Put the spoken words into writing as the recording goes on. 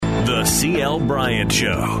C.L. Bryant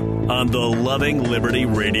Show on the Loving Liberty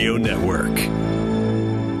Radio Network.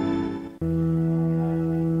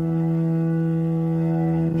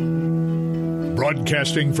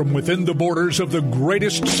 Broadcasting from within the borders of the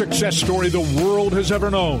greatest success story the world has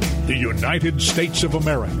ever known, the United States of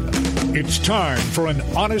America. It's time for an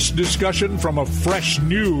honest discussion from a fresh,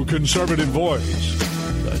 new conservative voice.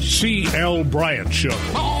 The C.L. Bryant Show.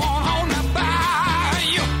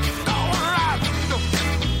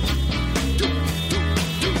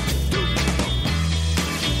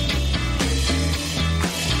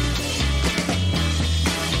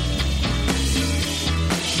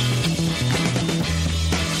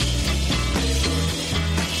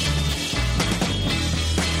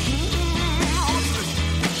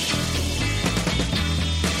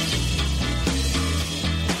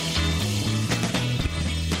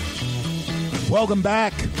 Welcome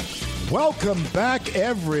back. Welcome back,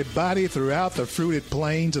 everybody, throughout the fruited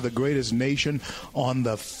plains of the greatest nation on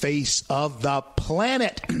the face of the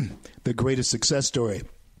planet. The greatest success story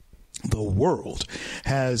the world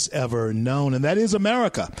has ever known, and that is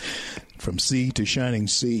America. From sea to shining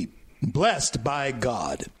sea, blessed by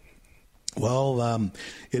God. Well,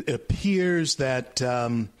 it appears that,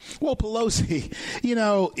 Pelosi,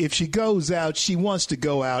 if she goes out, she wants to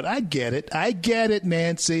go out. I get it,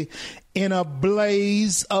 Nancy, in a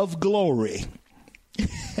blaze of glory.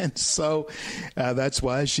 And so that's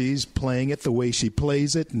why she's playing it the way she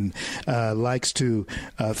plays it and likes to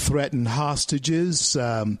threaten hostages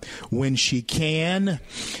when she can.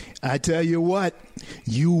 I tell you what,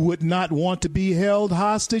 you would not want to be held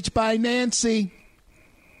hostage by Nancy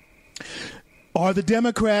or the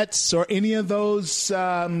Democrats or any of those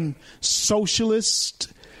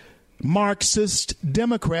socialist, Marxist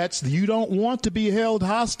Democrats. You don't want to be held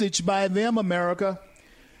hostage by them, America.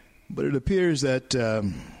 But it appears that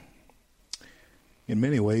in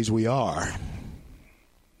many ways we are.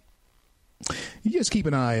 You just keep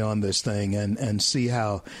an eye on this thing and see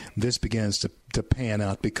how this begins to pan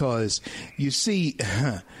out. Because, you see,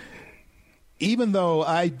 even though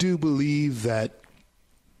I do believe that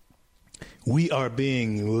we are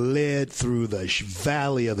being led through the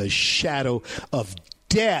valley of the shadow of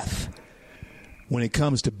death when it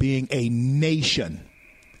comes to being a nation,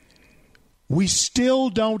 we still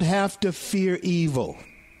don't have to fear evil,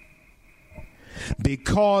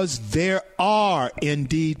 because there are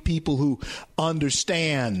indeed people who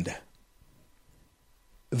understand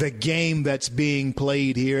the game that's being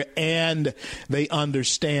played here, and they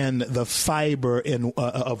understand the fiber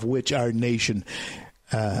of which our nation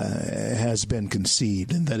has been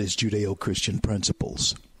conceived, and that is Judeo-Christian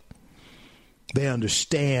principles. They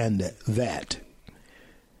understand that.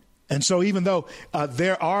 And so even though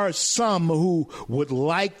there are some who would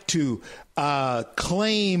like to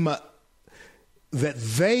claim that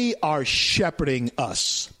they are shepherding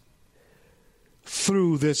us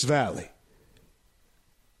through this valley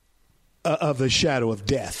of the shadow of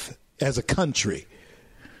death as a country,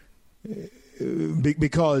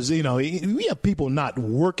 because, we have people not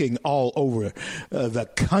working all over the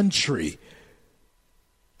country.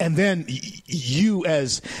 And then you,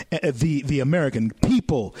 as the American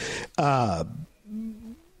people, have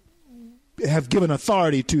given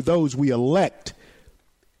authority to those we elect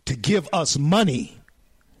to give us money.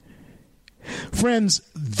 Friends,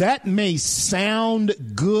 that may sound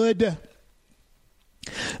good,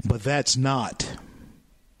 but that's not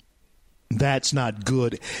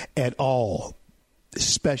good at all.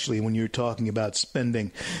 Especially when you're talking about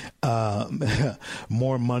spending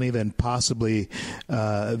more money than possibly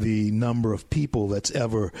the number of people that's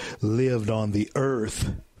ever lived on the earth.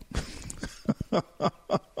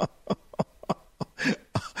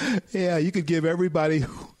 Yeah, you could give everybody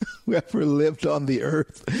whoever lived on the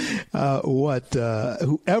earth,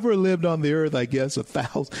 whoever lived on the earth, I guess,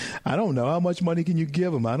 1,000. I don't know. How much money can you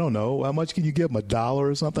give them? I don't know. How much can you give them? $1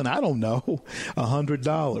 or something? I don't know.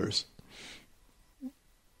 $100.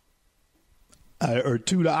 Or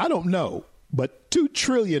 $2, I don't know, but $2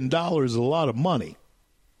 trillion is a lot of money.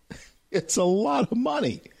 It's a lot of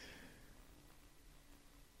money.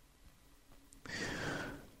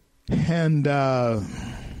 And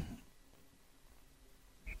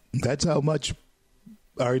that's how much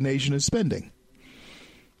our nation is spending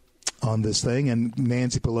on this thing. And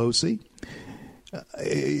Nancy Pelosi,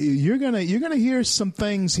 you're gonna hear some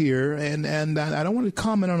things here, and I don't want to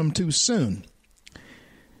comment on them too soon.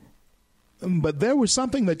 But there was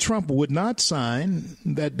something that Trump would not sign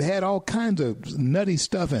that had all kinds of nutty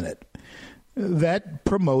stuff in it that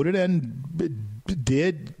promoted and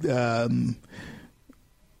did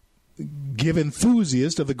give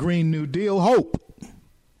enthusiasts of the Green New Deal hope.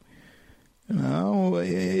 Now,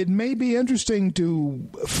 it may be interesting to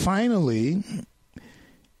finally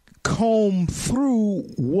comb through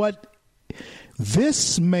what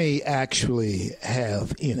this may actually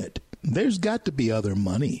have in it. There's got to be other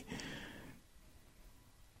money.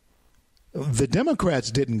 The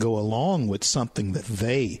Democrats didn't go along with something that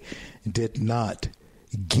they did not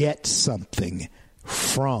get something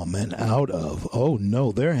from and out of. Oh,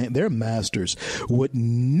 no, their masters would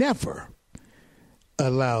never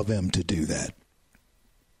allow them to do that.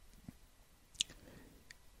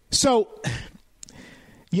 So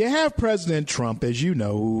you have President Trump, as you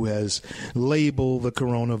know, who has labeled the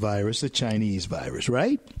coronavirus the Chinese virus,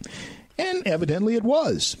 right? And evidently it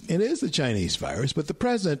was. It is the Chinese virus. But the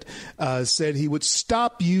president said he would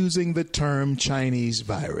stop using the term Chinese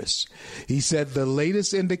virus. He said the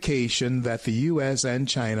latest indication that the U.S. and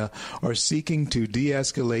China are seeking to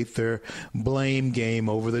de-escalate their blame game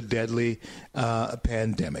over the deadly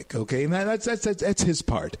pandemic. Okay, and that's his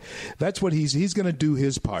part. That's what he's going to do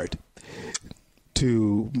his part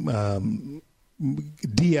to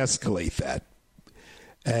de-escalate that,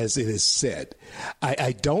 as it is said.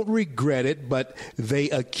 I don't regret it, but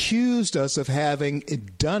they accused us of having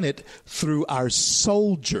done it through our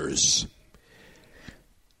soldiers.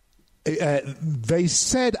 They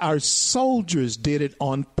said our soldiers did it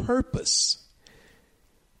on purpose.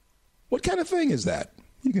 What kind of thing is that?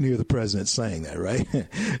 You can hear the president saying that, right?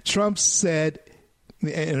 Trump said in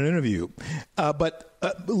an interview,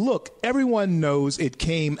 look, everyone knows it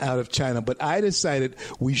came out of China, but I decided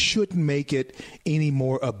we shouldn't make it any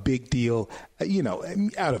more a big deal,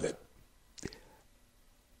 out of it.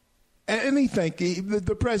 And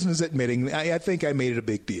the president's admitting, I think I made it a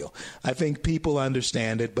big deal. I think people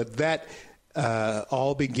understand it, but that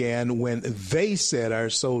all began when they said our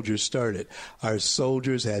soldiers started. Our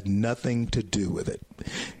soldiers had nothing to do with it.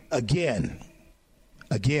 Again,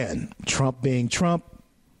 Trump being Trump,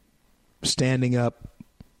 standing up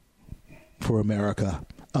for America,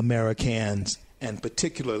 Americans, and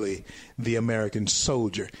particularly the American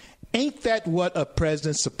soldier. Ain't that what a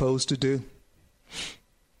president's supposed to do?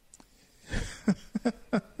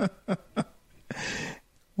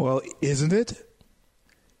 Well, isn't it?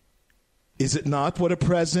 Is it not what a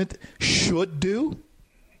president should do?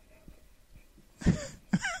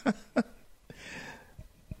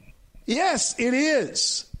 Yes, it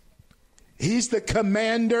is. He's the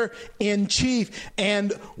commander-in-chief.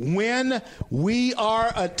 And when we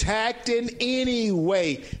are attacked in any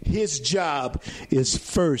way, his job is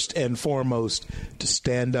first and foremost to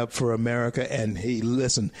stand up for America. And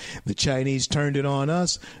listen, the Chinese turned it on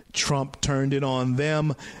us. Trump turned it on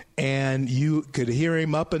them. And you could hear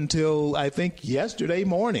him up until, I think, yesterday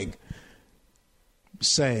morning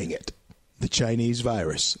saying it, the Chinese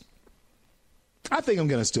virus. I think I'm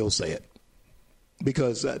going to still say it,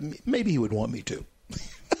 because maybe he would want me to.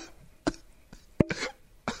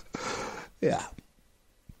 Yeah.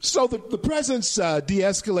 So the president's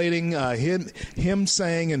de-escalating him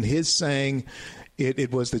saying and his saying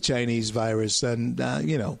it was the Chinese virus, and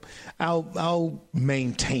I'll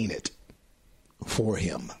maintain it for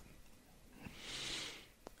him.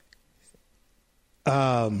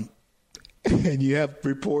 And you have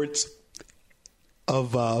reports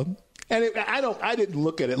of I didn't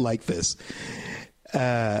look at it like this.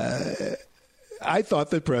 I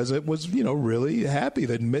thought the president was, really happy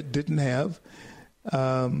that Mitt didn't have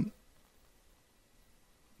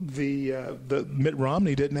Mitt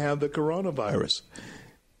Romney didn't have the coronavirus.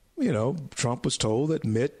 Trump was told that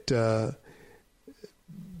Mitt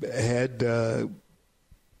had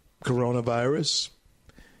coronavirus,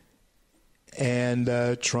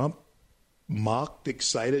 and Trump mocked,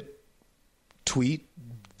 excited tweet,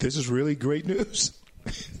 "This is really great news."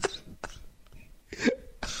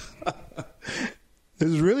 This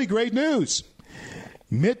is really great news.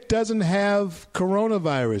 Mitt doesn't have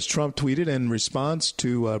coronavirus, Trump tweeted in response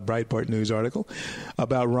to a Breitbart News article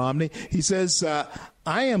about Romney. He says,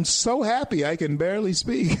 "I am so happy I can barely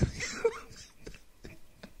speak."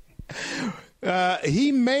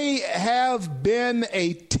 He may have been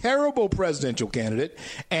a terrible presidential candidate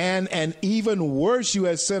and an even worse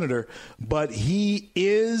U.S. senator, but he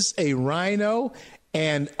is a rhino,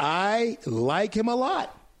 and I like him a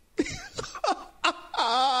lot.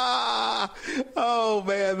 Oh,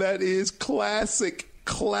 man, that is classic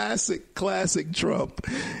Trump.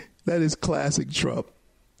 That is classic Trump.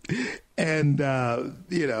 And,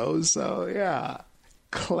 so, yeah,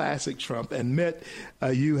 classic Trump. And Mitt,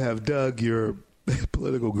 you have dug your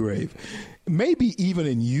Political grave. Maybe even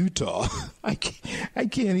in Utah. I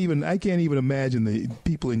can't even imagine the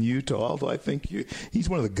people in Utah, although I think he's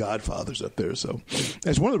one of the godfathers up there. So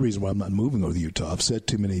that's one of the reasons why I'm not moving over to Utah. I've said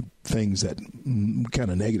too many things that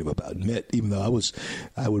kind of negative about Mitt, even though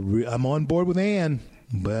I'm on board with Ann,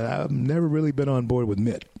 but I've never really been on board with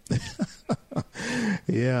Mitt.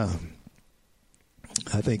 Yeah.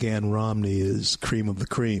 I think Ann Romney is cream of the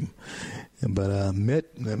cream. But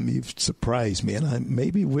Mitt, you've surprised me, and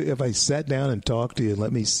maybe if I sat down and talked to you,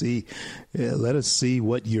 let us see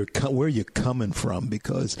where you're coming from,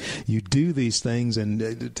 because you do these things, and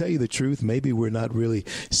to tell you the truth, maybe we're not really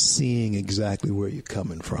seeing exactly where you're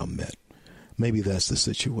coming from, Mitt. Maybe that's the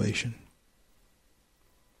situation.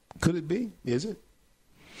 Could it be? Is it?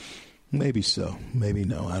 Maybe so. Maybe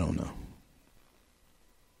no. I don't know.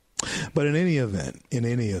 But in any event.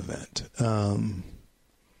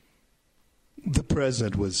 The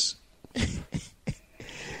president was,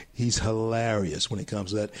 he's hilarious when it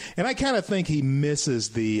comes to that. And I kind of think he misses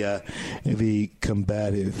the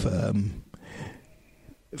combative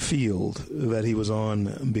field that he was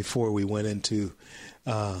on before we went into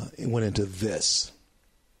this,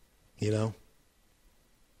 you know.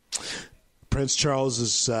 Prince Charles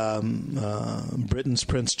is, Britain's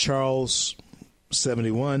Prince Charles,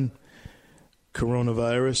 71,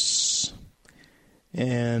 coronavirus.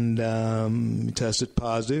 And he tested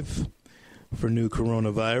positive for new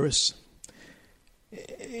coronavirus.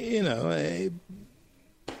 You know,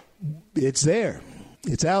 it's there.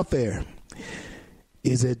 It's out there.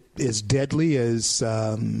 Is it as deadly as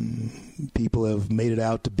people have made it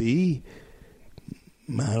out to be?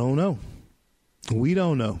 I don't know. We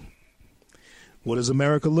don't know. What does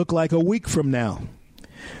America look like a week from now?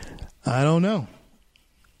 I don't know.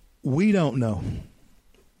 We don't know.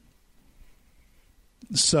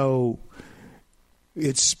 So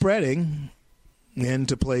it's spreading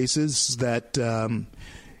into places that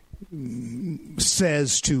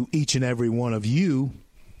says to each and every one of you,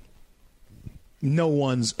 no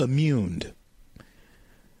one's immune.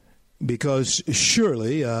 Because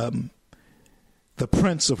surely the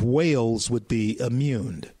Prince of Wales would be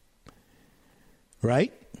immune,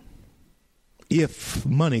 right? If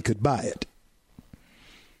money could buy it.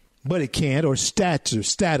 But it can't, or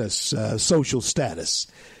status, social status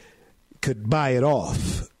could buy it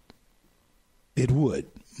off. It would,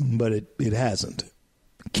 but it hasn't.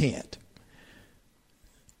 Can't.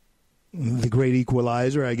 The great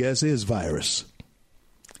equalizer, I guess, is virus.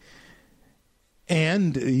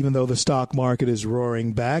 And even though the stock market is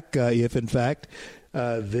roaring back, if in fact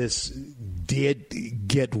this did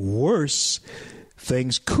get worse,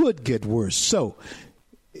 things could get worse. So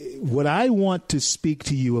what I want to speak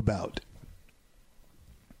to you about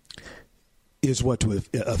is what to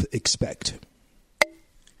expect.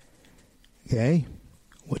 Okay?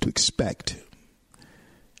 What to expect.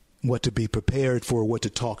 What to be prepared for, what to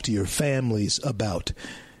talk to your families about.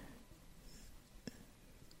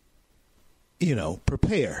 You know,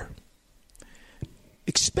 prepare.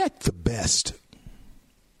 Expect the best.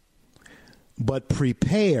 But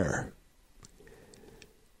prepare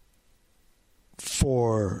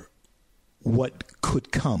for what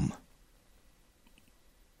could come.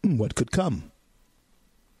 What could come?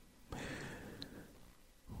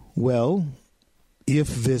 Well, if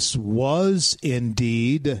this was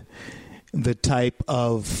indeed the type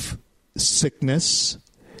of sickness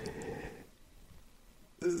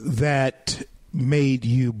that made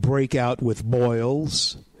you break out with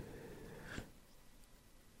boils,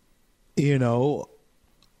 you know,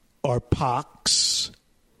 or pox,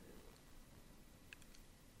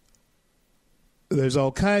 there's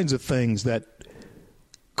all kinds of things that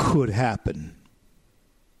could happen.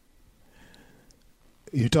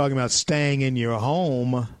 You're talking about staying in your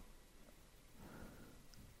home.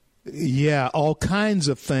 Yeah, all kinds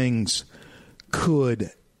of things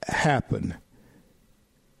could happen.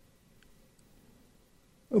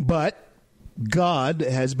 But God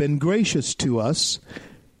has been gracious to us,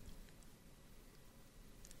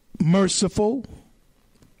 merciful,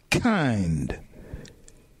 kind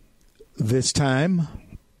this time,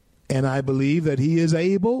 and I believe that He is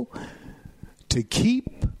able to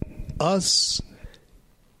keep us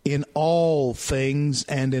in all things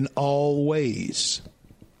and in all ways.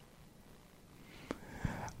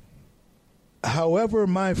 However,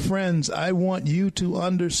 my friends, I want you to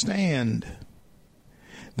understand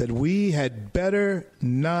that we had better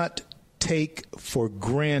not take for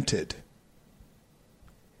granted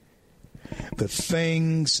the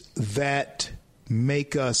things that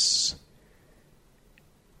make us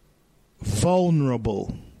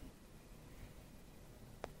vulnerable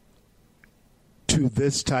to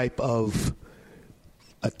this type of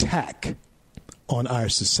attack on our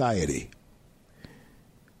society.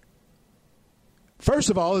 First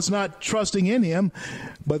of all, it's not trusting in him,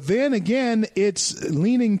 but then again, it's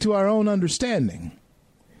leaning to our own understanding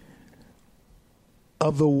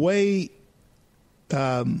of the way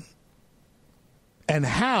and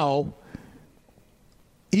how,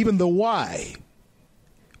 even the why,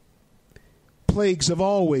 plagues have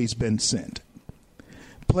always been sent.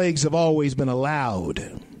 Plagues have always been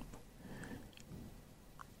allowed.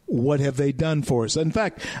 What have they done for us? In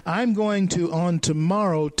fact, I'm going to, on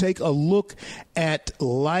tomorrow, take a look at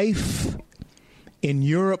life in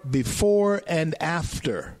Europe before and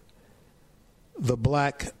after the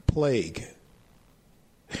Black Plague.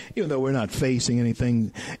 Even though we're not facing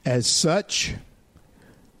anything as such,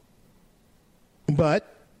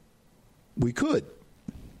 but we could.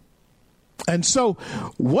 And so,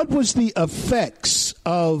 what was the effects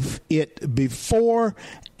of it before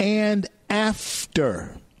and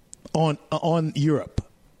after on Europe?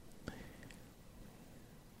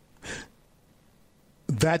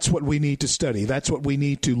 That's what we need to study. That's what we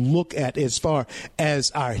need to look at as far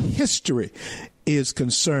as our history is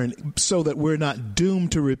concerned, so that we're not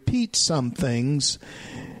doomed to repeat some things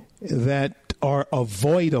that are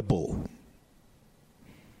avoidable.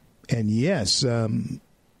 And yes,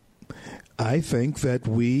 I think that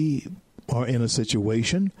we are in a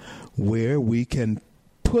situation where we can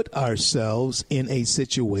put ourselves in a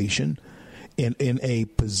situation, in a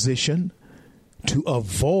position to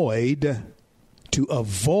avoid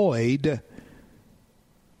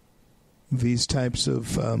these types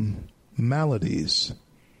of maladies,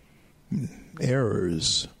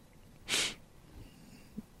 errors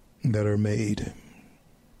that are made.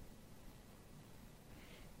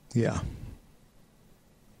 Yeah.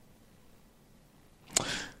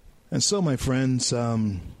 And so, my friends,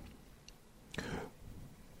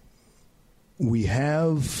 we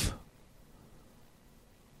have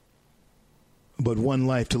but one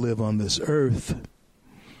life to live on this earth,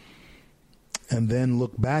 and then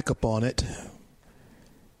look back upon it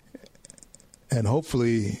and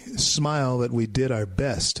hopefully smile that we did our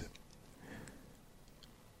best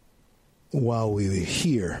while we were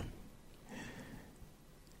here,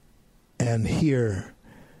 and hear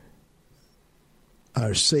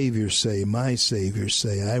our Savior say, my Savior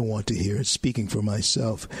say, I want to hear it, speaking for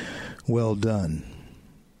myself, well done,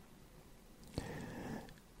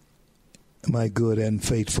 my good and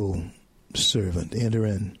faithful servant. Enter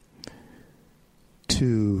in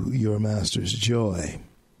to your master's joy.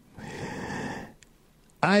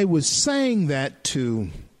 I was saying that to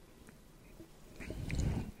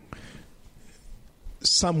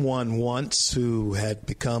someone once who had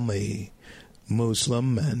become a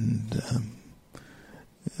Muslim and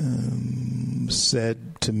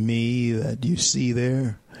said to me that, you see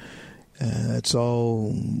there, it's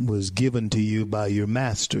all was given to you by your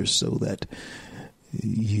master so that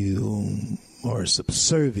you are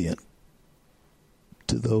subservient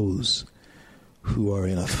to those who are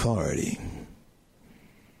in authority.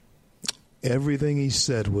 Everything he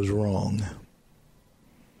said was wrong.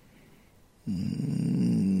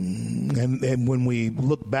 And when we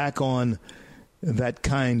look back on that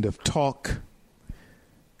kind of talk,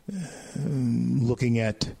 looking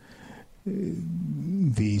at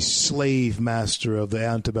the slave master of the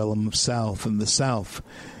antebellum South and the South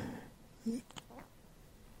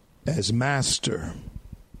as master,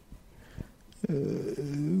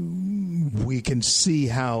 we can see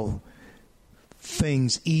how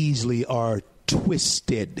things easily are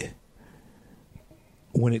twisted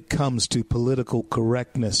when it comes to political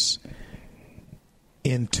correctness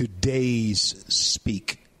in today's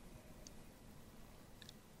speak.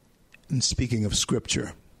 And speaking of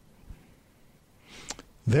Scripture,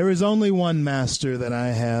 there is only one master that I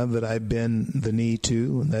have, that I bend the knee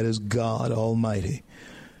to, and that is God Almighty.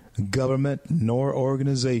 Government nor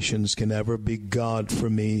organizations can ever be God for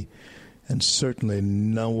me, and certainly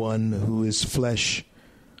no one who is flesh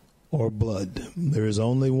or blood. There is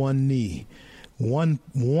only one knee, one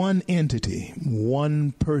entity,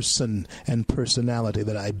 one person and personality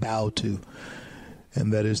that I bow to,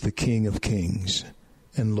 and that is the King of Kings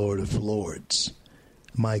and Lord of Lords.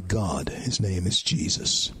 My God, his name is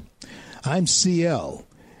Jesus. I'm CL.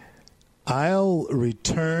 I'll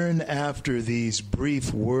return after these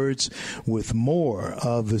brief words with more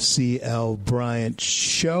of the C.L. Bryant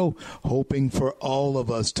Show, hoping for all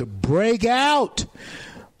of us to break out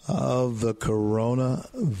of the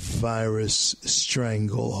coronavirus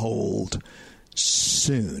stranglehold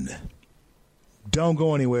soon. Don't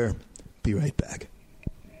go anywhere. Be right back.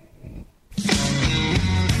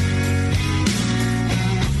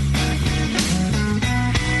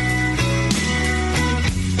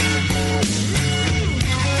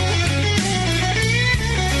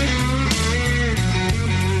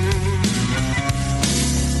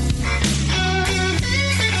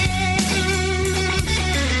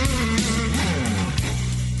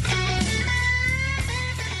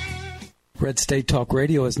 Red State Talk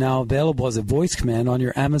Radio is now available as a voice command on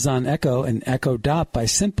your Amazon Echo and Echo Dot by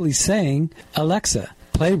simply saying, Alexa,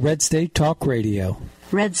 play Red State Talk Radio.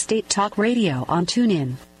 Red State Talk Radio on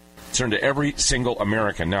TuneIn. Concern to every single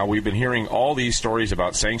American. Now, we've been hearing all these stories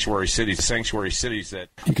about sanctuary cities that...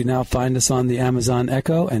 You can now find us on the Amazon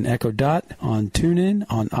Echo and Echo Dot, on TuneIn,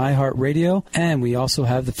 on iHeartRadio, and we also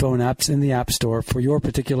have the phone apps in the App Store for your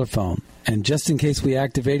particular phone. And just in case we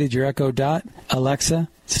activated your Echo Dot, Alexa,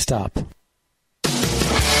 stop.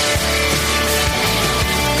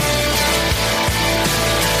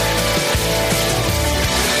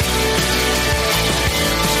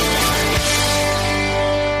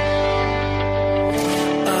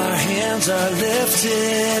 Are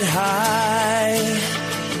lifted high.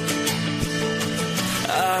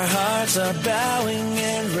 Our hearts are bowing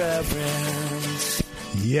in reverence.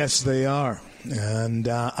 Yes, they are. And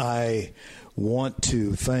I want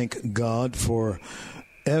to thank God for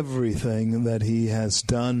everything that He has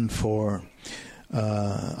done for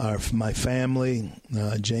my family,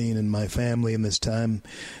 Jane and my family in this time.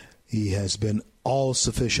 He has been all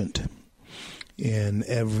sufficient in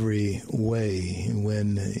every way.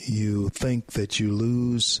 When you think that you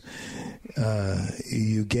lose,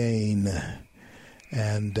 you gain.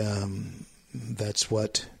 And that's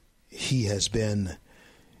what He has been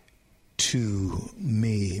to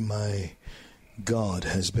me. My God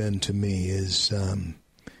has been to me, is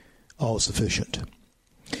all sufficient.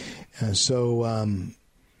 And so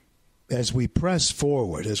as we press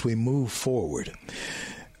forward, as we move forward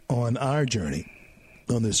on our journey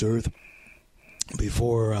on this earth,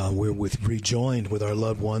 before we're rejoined with our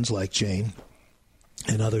loved ones like Jane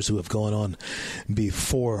and others who have gone on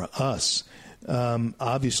before us,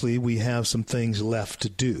 obviously we have some things left to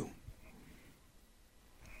do.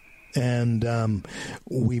 And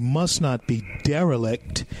we must not be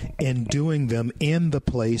derelict in doing them in the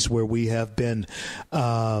place where we have been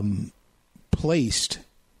placed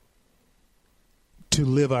to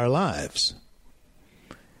live our lives.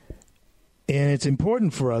 And it's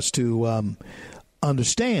important for us to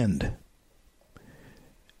understand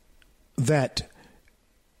that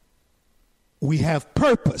we have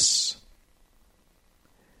purpose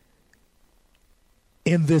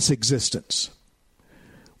in this existence.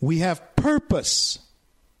 We have purpose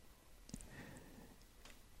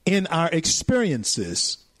in our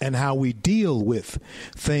experiences and how we deal with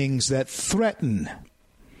things that threaten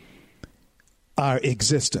our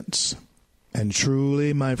existence. And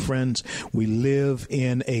truly, my friends, we live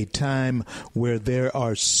in a time where there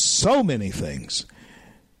are so many things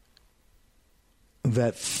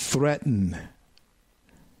that threaten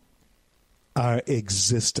our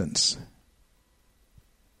existence.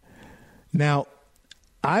 Now,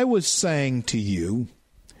 I was saying to you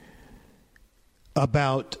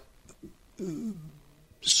about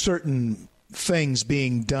certain things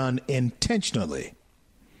being done intentionally.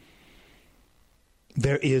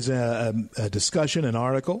 There is a discussion, an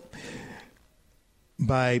article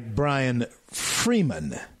by Brian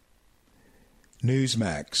Freeman,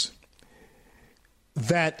 Newsmax,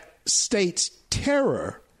 that states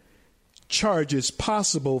terror charges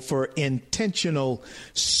possible for intentional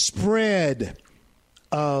spread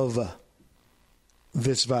of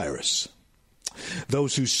this virus.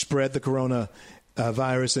 Those who spread the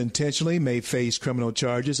coronavirus intentionally may face criminal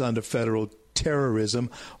charges under federal terrorism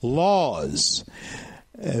laws.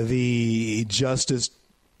 The Justice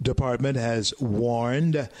Department has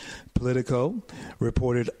warned. Politico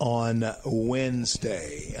reported on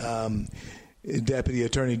Wednesday. Deputy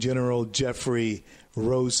Attorney General Jeffrey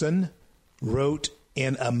Rosen wrote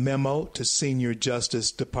in a memo to senior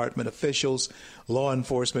Justice Department officials, law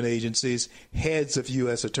enforcement agencies, heads of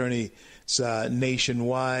U.S. attorneys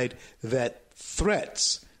nationwide, that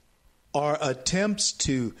threats are attempts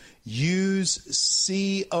to use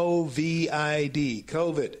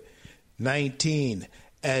COVID-19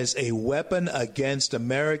 as a weapon against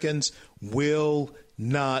Americans will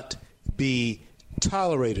not be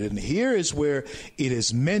tolerated. And here is where it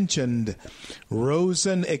is mentioned.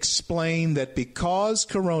 Rosen explained that because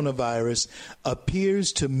coronavirus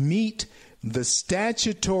appears to meet the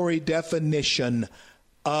statutory definition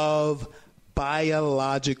of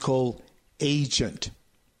biological agent,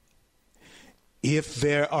 if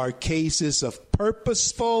there are cases of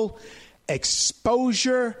purposeful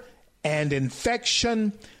exposure and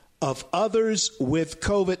infection of others with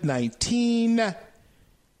COVID-19,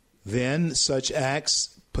 then such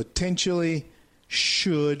acts potentially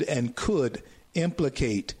should and could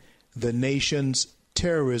implicate the nation's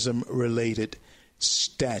terrorism-related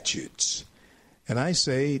statutes. And I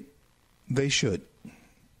say they should.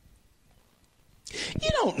 You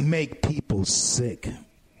don't make people sick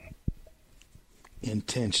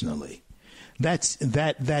intentionally. That's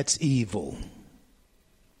evil.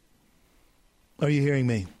 Are you hearing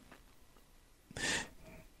me?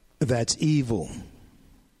 That's evil.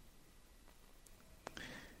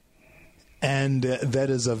 And that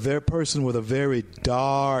is a very person with a very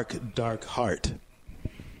dark heart.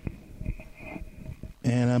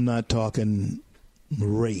 And I'm not talking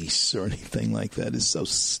race or anything like that. It's so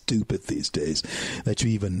stupid these days that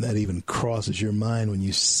even crosses your mind when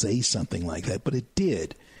you say something like that. But it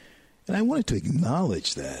did. And I wanted to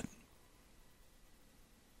acknowledge that.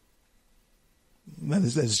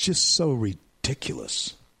 That's just so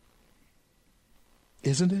ridiculous.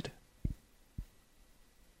 Isn't it?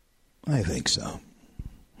 I think so.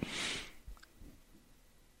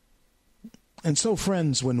 And so,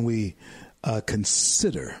 friends, when we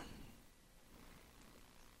consider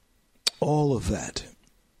all of that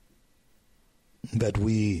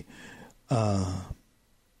we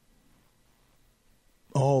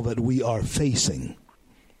all that we are facing,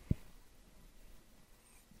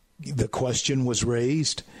 the question was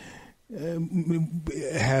raised,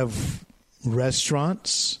 have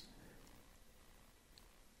restaurants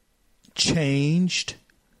changed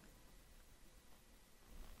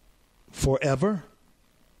forever?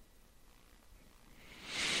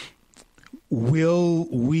 Will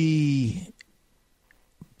we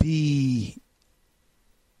be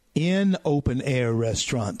in open air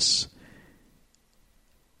restaurants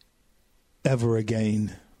ever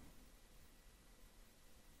again?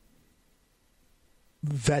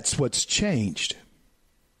 That's what's changed.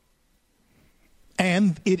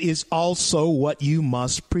 And it is also what you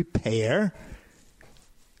must prepare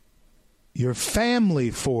your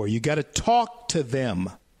family for. You got to talk to them.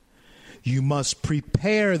 You must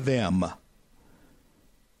prepare them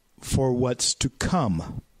for what's to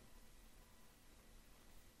come.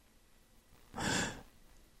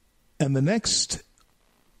 And the next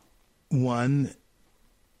one,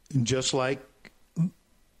 just like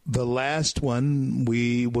the last one,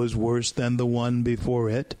 was worse than the one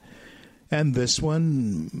before it. And this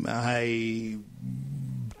one,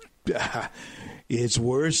 it's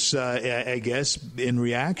worse, I guess, in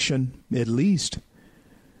reaction, at least,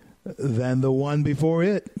 than the one before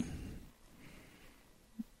it,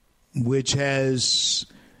 which has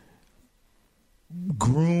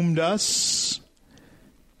groomed us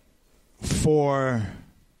for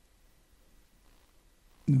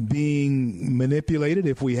being manipulated,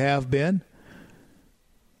 if we have been,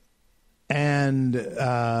 and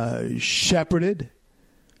shepherded,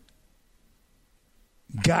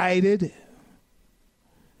 guided,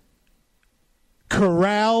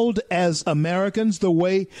 corralled as Americans the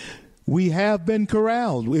way we have been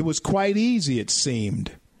corralled. It was quite easy, it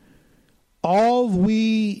seemed. All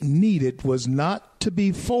we needed was not to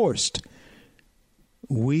be forced.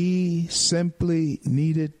 We simply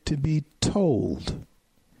needed to be told,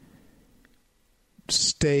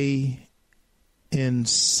 stay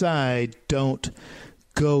inside, don't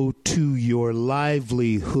go to your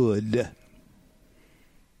livelihood.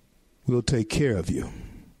 We'll take care of you.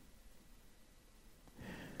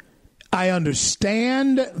 I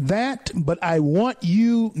understand that, but I want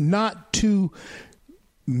you not to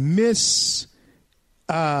miss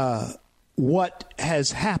what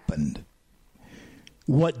has happened,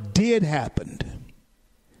 what did happen,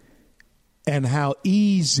 and how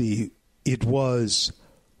easy it was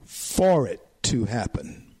for it to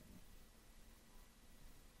happen.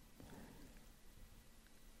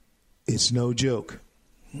 It's no joke.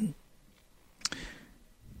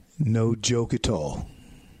 No joke at all.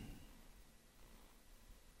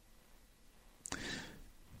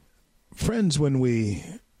 Friends, when we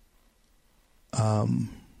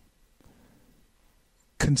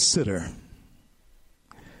consider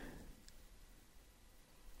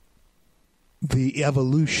the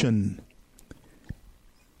evolution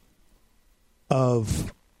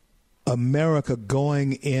of America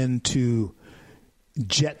going into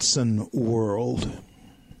Jetson world,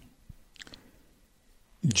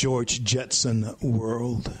 George Jetson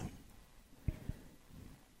world,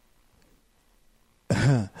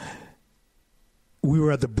 we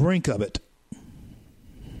were at the brink of it.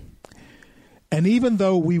 And even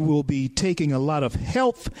though we will be taking a lot of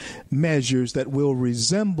health measures that will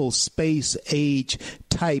resemble space age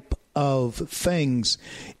type of things,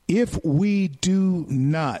 if we do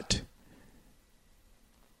not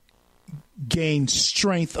gain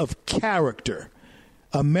strength of character,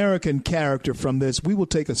 American character from this, we will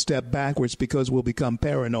take a step backwards because we'll become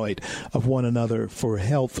paranoid of one another for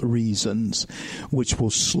health reasons, which will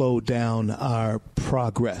slow down our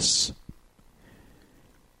progress.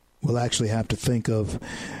 We'll actually have to think of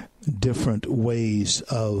different ways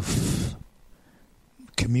of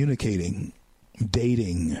communicating,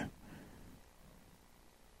 dating,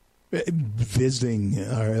 visiting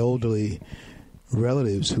our elderly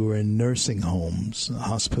relatives who are in nursing homes,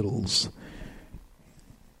 hospitals.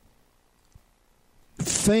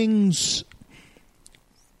 Things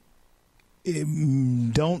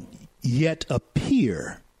don't yet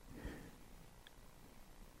appear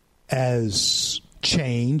as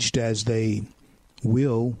changed as they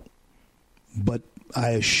will, but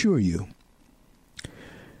I assure you,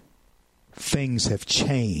 things have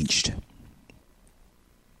changed.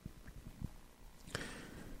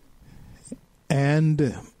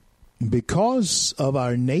 And because of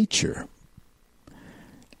our nature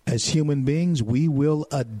as human beings, we will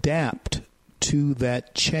adapt to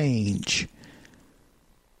that change.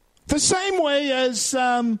 The same way as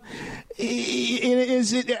I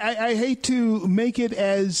hate to make it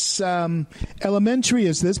as elementary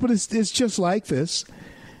as this, but it's just like this.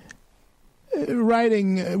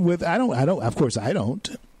 Riding with I don't of course I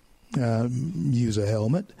don't use a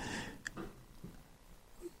helmet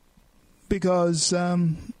because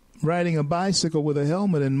riding a bicycle with a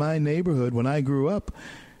helmet in my neighborhood when I grew up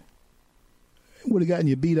would have gotten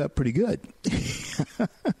you beat up pretty good.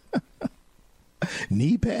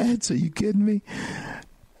 Knee pads? Are you kidding me?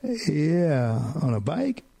 Yeah, on a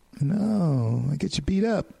bike? No, I get you beat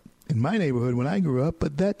up in my neighborhood when I grew up,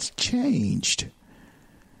 but that's changed.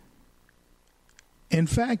 In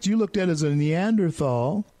fact, you looked at it as a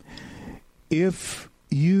Neanderthal. If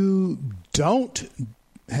you don't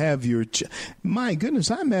have your... my goodness,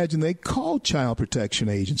 I imagine they call Child Protection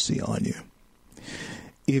Agency on you.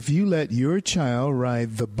 If you let your child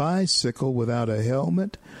ride the bicycle without a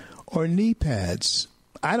helmet or knee pads.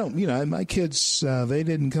 I don't, my kids, they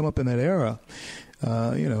didn't come up in that era.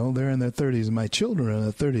 They're in their 30s, and my children are in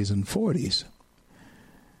their 30s and 40s.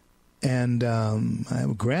 And I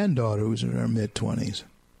have a granddaughter who's in her mid-20s,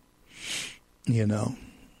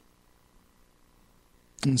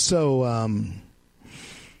 And so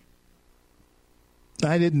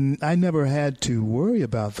I never had to worry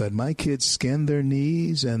about that. My kids skinned their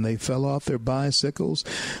knees and they fell off their bicycles.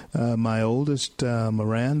 My oldest,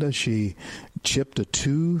 Miranda, she chipped a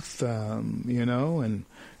tooth, and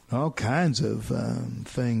all kinds of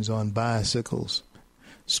things on bicycles.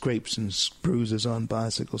 Scrapes and bruises on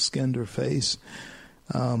bicycles, skinned her face.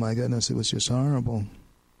 Oh, my goodness, it was just horrible.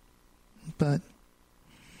 But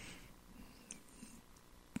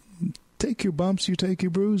take your bumps, you take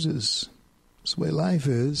your bruises. That's the way life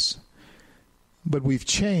is. But we've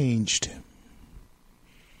changed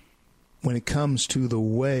when it comes to the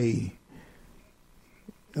way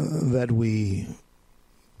that we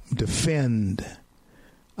defend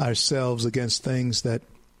ourselves against things that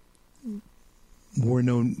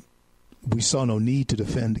we saw no need to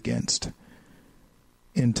defend against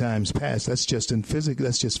in times past. That's just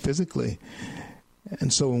physically.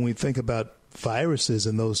 And so when we think about viruses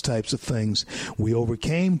and those types of things, we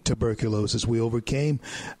overcame tuberculosis, we overcame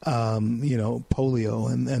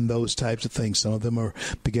polio and those types of things. Some of them are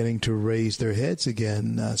beginning to raise their heads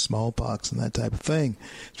again. Smallpox and that type of thing,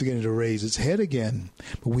 it's beginning to raise its head again,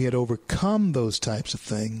 but we had overcome those types of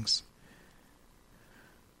things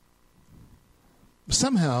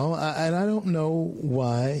somehow. And I don't know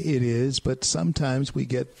why it is, but sometimes we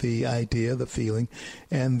get the idea, the feeling,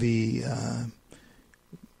 and the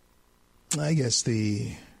I guess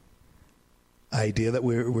the idea that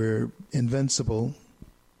we're invincible,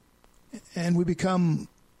 and we become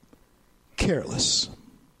careless.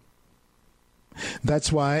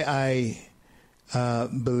 That's why I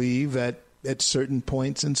believe that at certain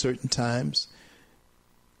points and certain times,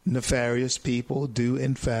 nefarious people do,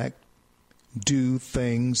 in fact, do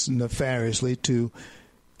things nefariously to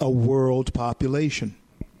a world population.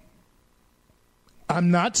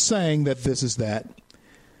 I'm not saying that this is that.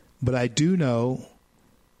 But I do know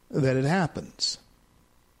that it happens.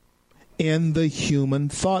 In the human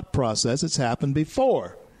thought process, it's happened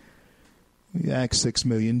before. We asked 6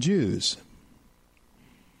 million Jews.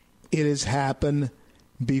 It has happened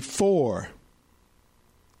before.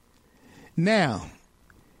 Now,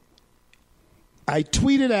 I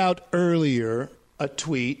tweeted out earlier a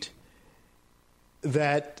tweet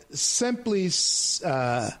that simply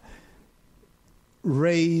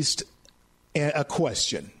raised a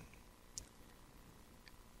question.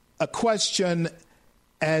 A question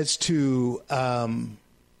as to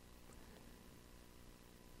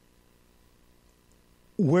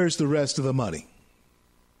where's the rest of the money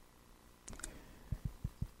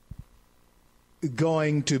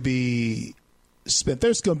going to be spent?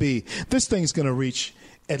 This thing's going to reach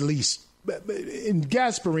at least in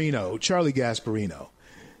Gasparino, Charlie Gasparino.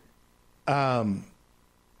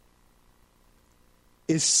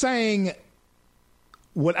 is saying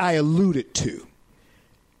what I alluded to.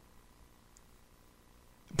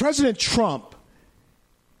 President Trump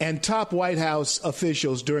and top White House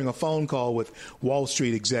officials during a phone call with Wall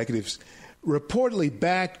Street executives reportedly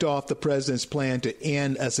backed off the president's plan to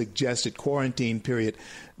end a suggested quarantine period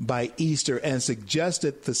by Easter and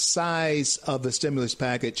suggested the size of the stimulus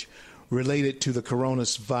package related to the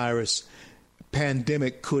coronavirus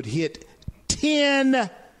pandemic could hit $10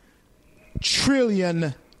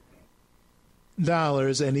 trillion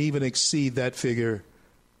and even exceed that figure,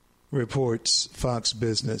 reports Fox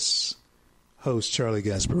Business host Charlie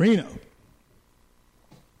Gasparino.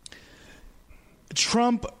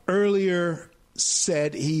 Trump earlier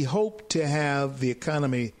said he hoped to have the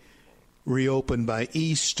economy reopened by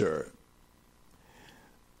Easter.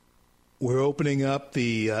 We're opening up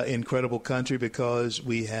the incredible country because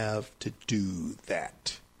we have to do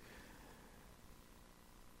that.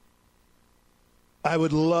 I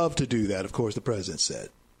would love to do that, of course, the president said.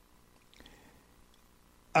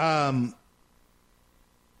 The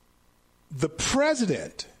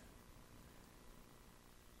president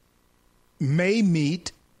may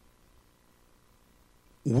meet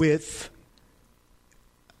with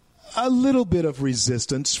a little bit of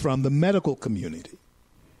resistance from the medical community,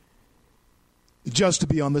 just to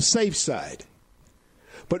be on the safe side.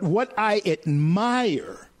 But what I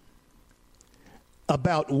admire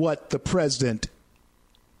about what the president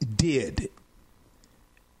did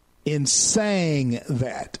in saying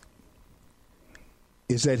that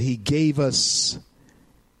is that he gave us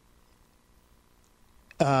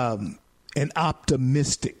an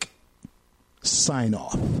optimistic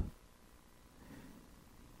sign-off,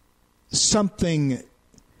 something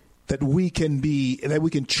that we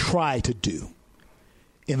can try to do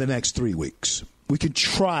in the next 3 weeks. We can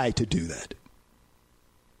try to do that.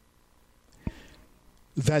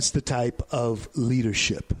 That's the type of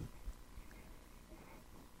leadership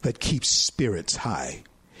that keeps spirits high,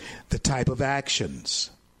 the type of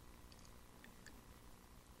actions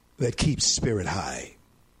that keeps spirit high.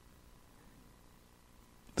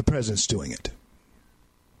 The president's doing it.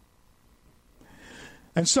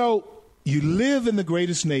 And so you live in the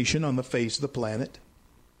greatest nation on the face of the planet,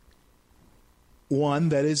 one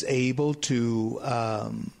that is able to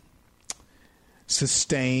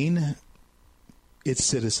sustain its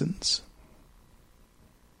citizens.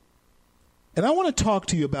 And I want to talk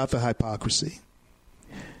to you about the hypocrisy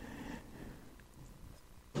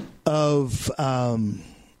of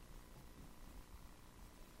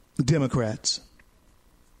Democrats,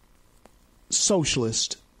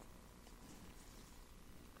 socialist,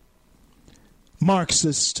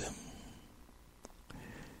 Marxist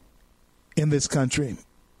in this country,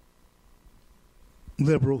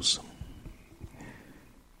 liberals,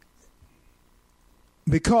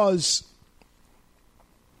 because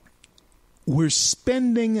we're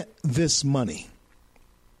spending this money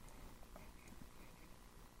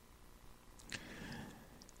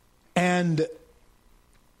and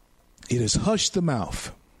it has hushed the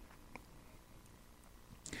mouth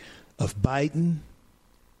of Biden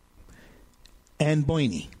and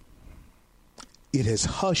Boehner. It has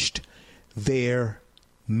hushed their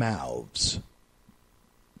mouths.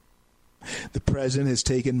 The president has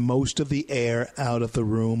taken most of the air out of the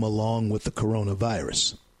room along with the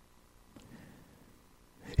coronavirus.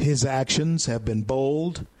 His actions have been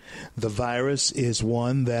bold. The virus is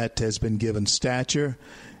one that has been given stature.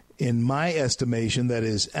 In my estimation, that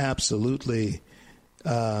is absolutely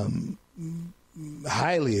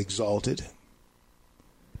highly exalted.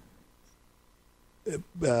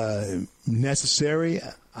 Necessary?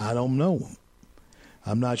 I don't know.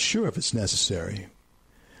 I'm not sure if it's necessary.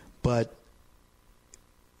 But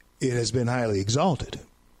it has been highly exalted.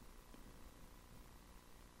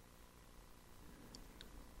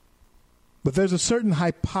 But there's a certain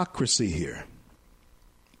hypocrisy here.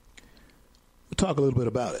 We'll talk a little bit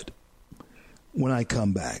about it when I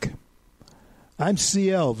come back. I'm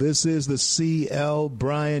CL. This is the CL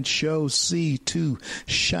Bryant Show. C2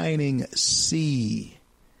 Shining C.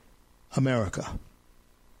 America.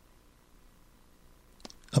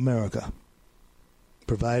 America.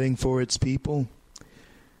 Providing for its people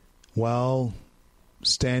while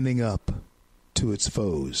standing up to its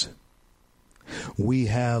foes. We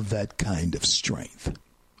have that kind of strength.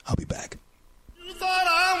 I'll be back. You thought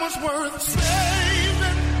I was worth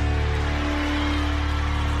saving,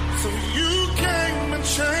 so you came and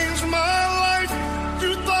changed my life.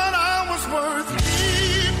 You thought I was worth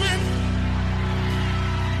keeping,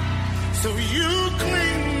 so you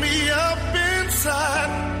cleaned me up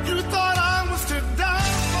inside. You thought I was to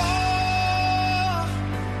die for,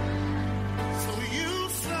 so you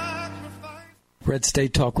sacrificed. Red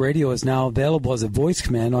State Talk Radio is now available as a voice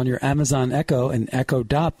command on your Amazon Echo and Echo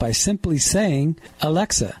Dot by simply saying,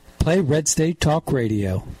 Alexa, play Red State Talk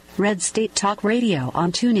Radio. Red State Talk Radio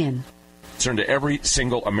on TuneIn. Concern to every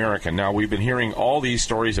single American. Now, we've been hearing all these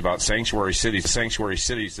stories about sanctuary cities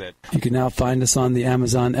that... You can now find us on the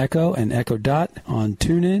Amazon Echo and Echo Dot, on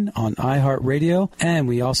TuneIn, on iHeartRadio, and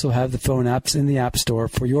we also have the phone apps in the App Store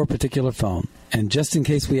for your particular phone. And just in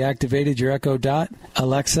case we activated your Echo Dot,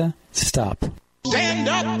 Alexa, stop. Stand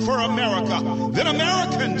up for America. Then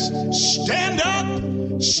Americans, stand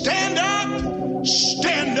up, stand up,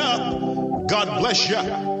 stand up. God bless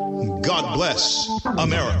you. God bless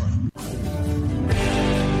America.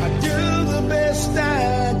 I do the best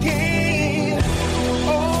I can,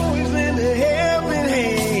 always lend a helping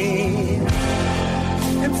hand,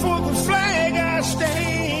 and for the flag I stand.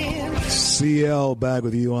 CL back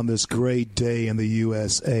with you on this great day in the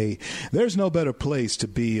USA. There's no better place to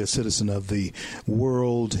be a citizen of the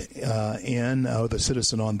world or the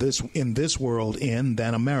citizen in this world than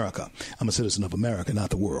America. I'm a citizen of America, not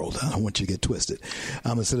the world. I don't want you to get twisted.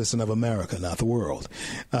 I'm a citizen of America, not the world.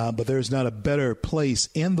 But there's not a better place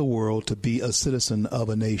in the world to be a citizen of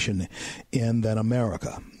a nation than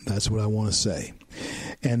America. That's what I want to say.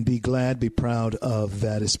 And be glad, be proud of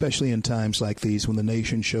that, especially in times like these when the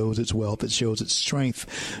nation shows its wealth, it shows its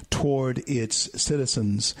strength toward its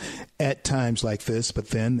citizens at times like this. But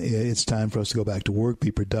then it's time for us to go back to work,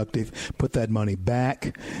 be productive, put that money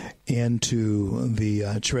back into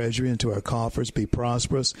the treasury, into our coffers, be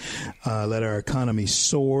prosperous, let our economy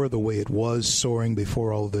soar the way it was soaring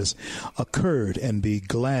before all of this occurred, and be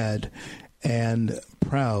glad and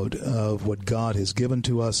proud of what God has given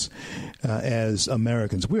to us as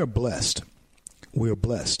Americans. We are blessed. We are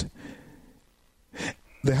blessed.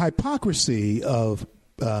 The hypocrisy of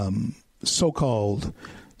so-called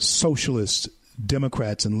socialist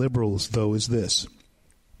Democrats and liberals, though, is this.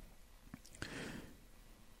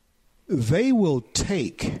 They will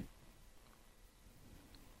take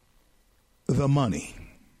the money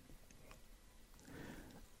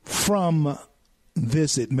from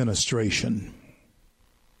this administration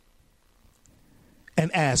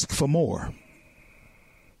and ask for more.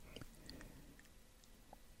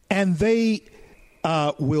 And they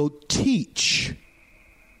will teach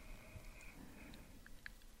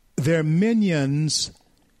their minions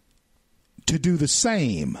to do the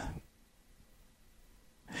same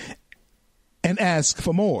and ask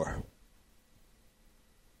for more.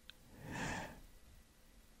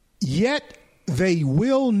 Yet they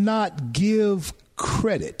will not give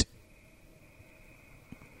credit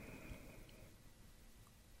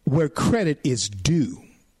where credit is due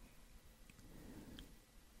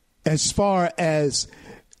as far as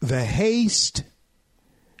the haste,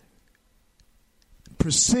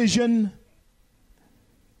 precision,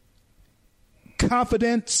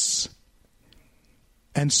 confidence,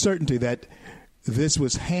 and certainty that this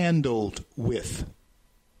was handled with.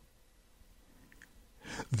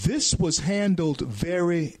 This was handled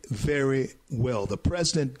very, very well. The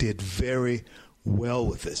president did very well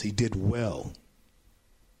with this. He did well.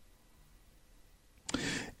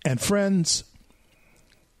 And friends,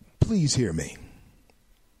 please hear me.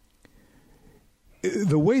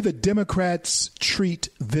 The way the Democrats treat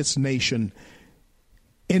this nation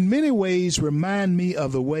in many ways remind me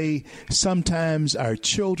of the way sometimes our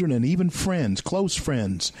children and even friends, close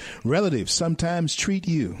friends, relatives sometimes treat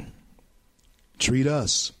you. Treat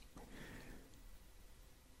us.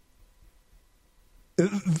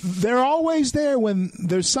 They're always there when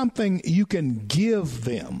there's something you can give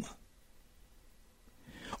them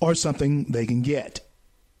or something they can get.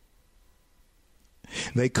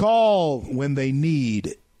 They call when they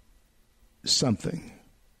need something.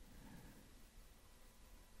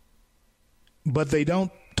 But they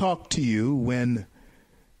don't talk to you when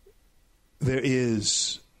there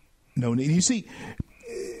is no need. You see,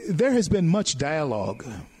 there has been much dialogue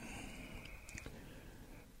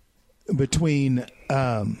between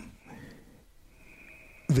the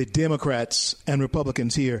Democrats and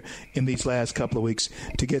Republicans here in these last couple of weeks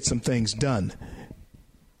to get some things done.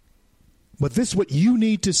 But this is what you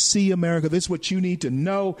need to see, America. This is what you need to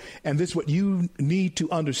know, and this is what you need to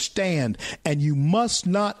understand. And you must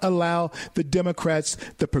not allow the Democrats,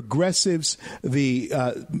 the progressives, the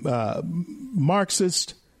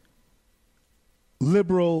Marxist,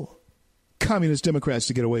 liberal, communist Democrats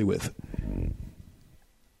to get away with.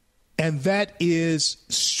 And that is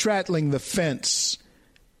straddling the fence,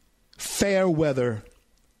 fair weather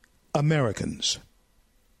Americans.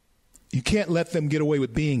 You can't let them get away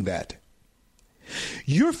with being that.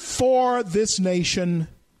 You're for this nation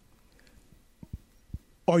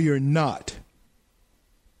or you're not.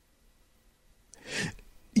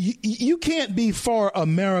 You can't be for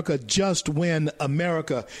America just when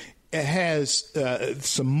America has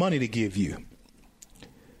some money to give you.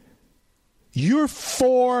 You're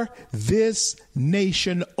for this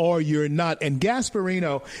nation or you're not. And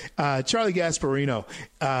Gasparino, Charlie Gasparino,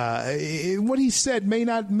 what he said may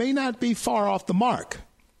not be far off the mark.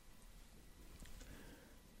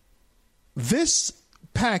 This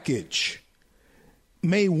package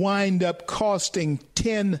may wind up costing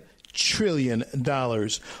 $10 trillion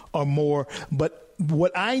or more. But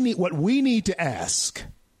what we need to ask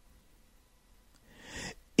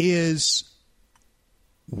is,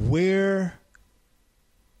 where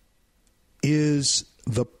is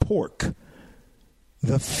the pork,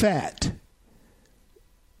 the fat?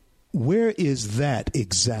 Where is that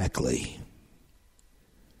exactly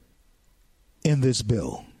in this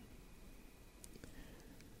bill?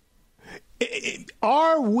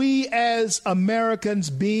 Are we as Americans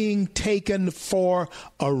being taken for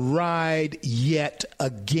a ride yet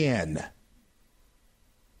again?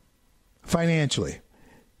 Financially.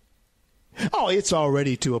 Oh, it's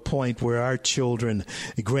already to a point where our children,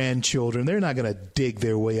 grandchildren, they're not going to dig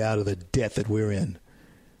their way out of the debt that we're in.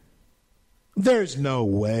 There's no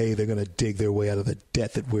way they're going to dig their way out of the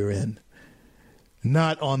debt that we're in.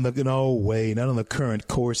 Not on the current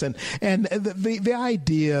course. And the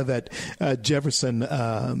idea that Jefferson,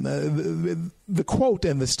 the quote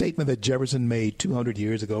and the statement that Jefferson made over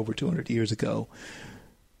 200 years ago,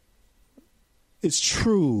 is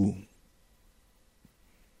true.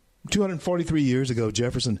 243 years ago,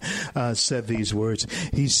 Jefferson said these words.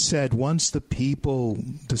 He said, once the people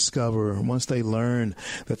discover, once they learn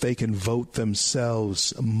that they can vote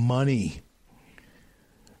themselves money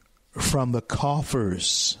from the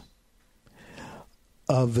coffers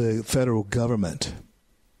of the federal government,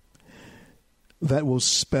 that will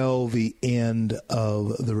spell the end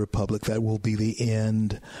of the republic. That will be the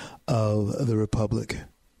end of the republic.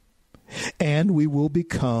 And we will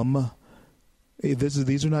become,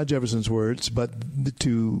 these are not Jefferson's words, but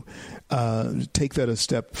to take that a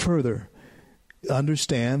step further,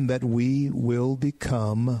 understand that we will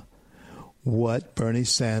become what Bernie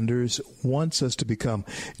Sanders wants us to become.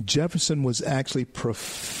 Jefferson was actually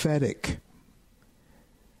prophetic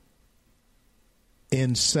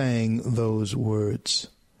in saying those words,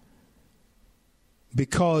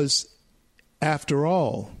 because, after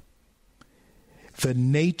all, the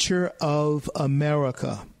nature of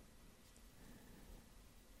America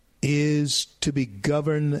is to be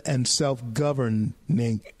governed and self-governing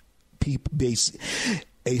people,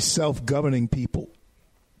 a self-governing people.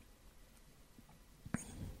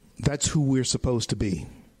 That's who we're supposed to be,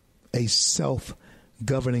 a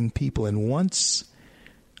self-governing people. And once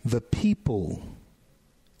the people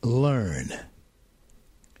learn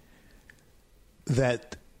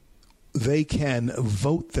that they can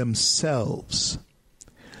vote themselves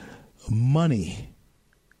money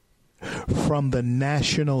from the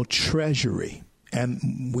national treasury,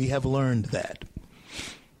 and we have learned that.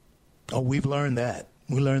 Oh, we've learned that.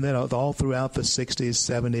 We learned that all throughout the 60s,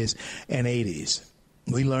 70s, and 80s.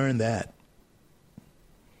 We learned that.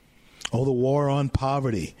 Oh, the war on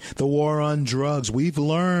poverty, the war on drugs. We've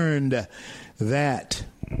learned that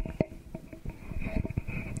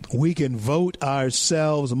we can vote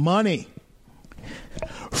ourselves money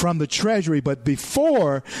from the treasury. But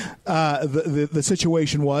before, the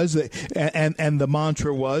situation was, and the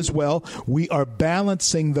mantra was, well, we are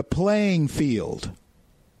balancing the playing field.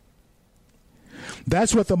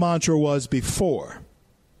 That's what the mantra was before.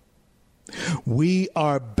 We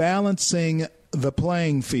are balancing the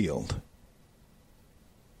playing field.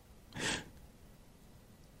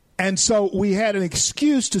 And so we had an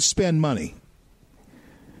excuse to spend money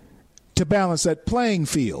to balance that playing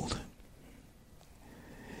field.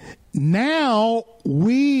 Now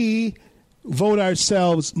we vote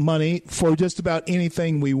ourselves money for just about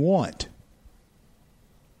anything we want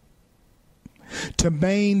to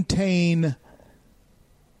maintain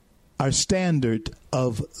our standard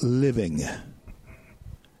of living,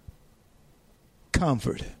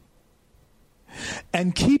 comfort.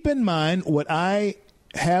 And keep in mind what I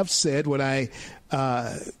have said, what I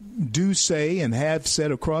do say and have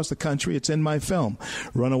said across the country. It's in my film,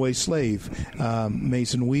 Runaway Slave.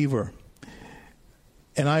 Mason Weaver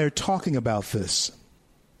and I are talking about this.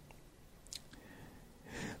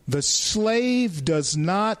 The slave does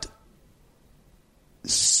not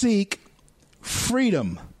seek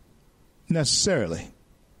freedom necessarily.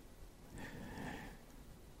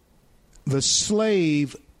 The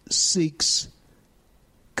slave seeks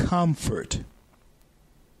comfort.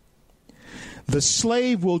 The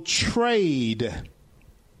slave will trade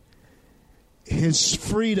his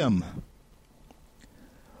freedom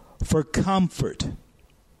for comfort.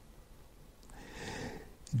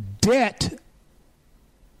 Debt,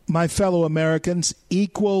 my fellow Americans,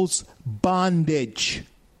 equals bondage.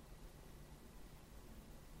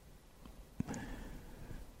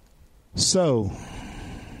 So,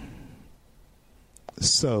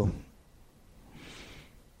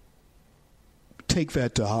 take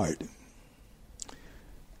that to heart.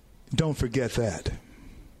 Don't forget that.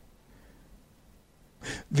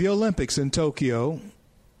 The Olympics in Tokyo,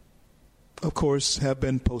 of course, have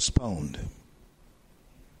been postponed.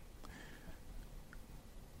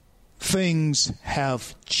 Things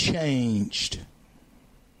have changed.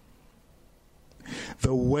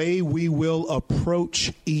 The way we will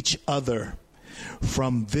approach each other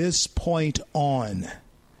from this point on,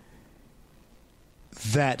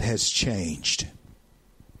 that has changed.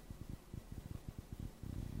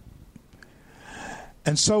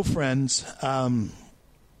 And so, friends,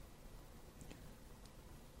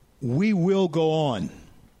 we will go on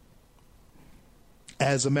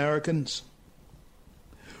as Americans.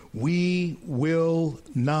 We will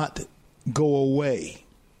not go away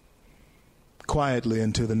quietly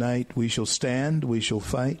into the night. We shall stand, we shall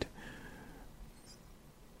fight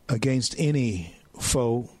against any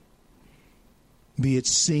foe, be it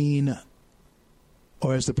seen,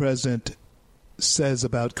 or as the president says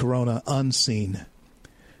about Corona, unseen.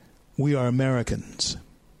 We are Americans,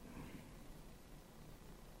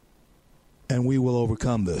 and we will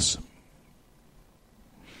overcome this.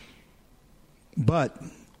 But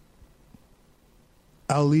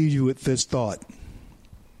I'll leave you with this thought.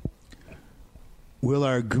 Will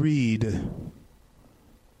our greed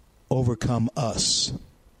overcome us?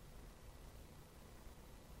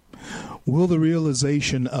 Will the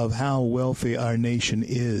realization of how wealthy our nation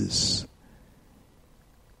is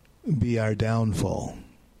be our downfall?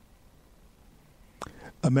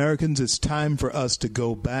 Americans, it's time for us to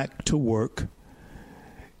go back to work.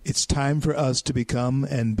 It's time for us to become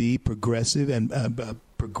and be progressive and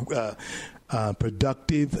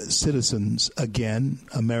productive citizens again.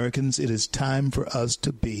 Americans, it is time for us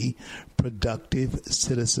to be productive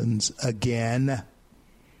citizens again.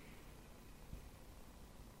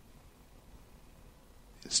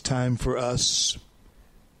 It's time for us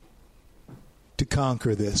to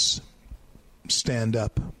conquer this. Stand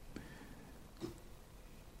up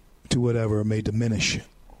to whatever may diminish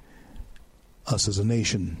us as a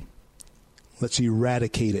nation. Let's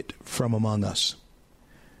eradicate it from among us.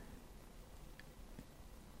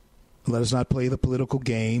 Let us not play the political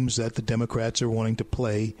games that the Democrats are wanting to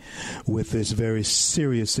play with this very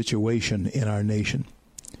serious situation in our nation.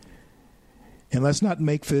 And let's not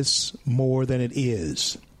make this more than it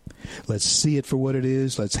is. Let's see it for what it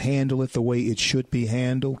is. Let's handle it the way it should be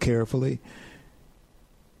handled, carefully,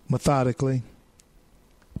 methodically,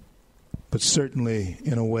 but certainly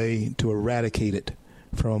in a way to eradicate it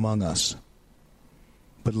from among us.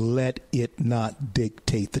 But let it not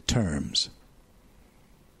dictate the terms.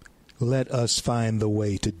 Let us find the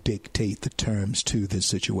way to dictate the terms to this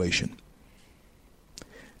situation.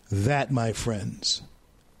 That, my friends,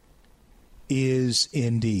 is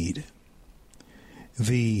indeed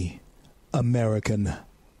the American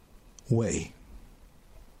way.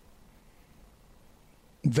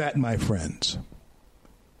 That, my friends,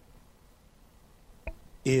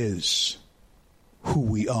 is who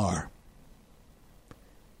we are.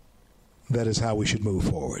 That is how we should move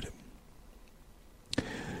forward.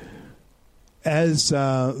 As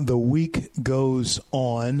the week goes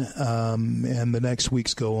on and the next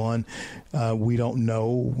weeks go on, we don't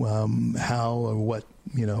know how or what,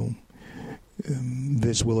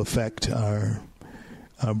 this will affect our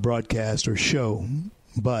broadcast or show,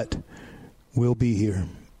 but we'll be here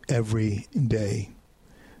every day,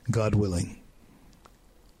 God willing.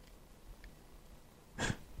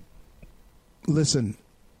 Listen,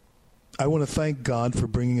 I want to thank God for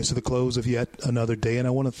bringing us to the close of yet another day, and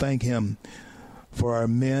I want to thank Him for our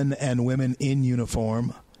men and women in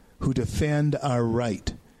uniform who defend our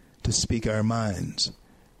right to speak our minds.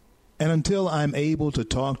 And until I'm able to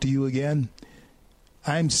talk to you again,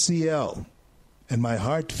 I'm CL, and my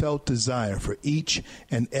heartfelt desire for each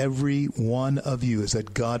and every one of you is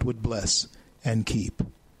that God would bless and keep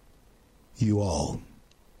you all.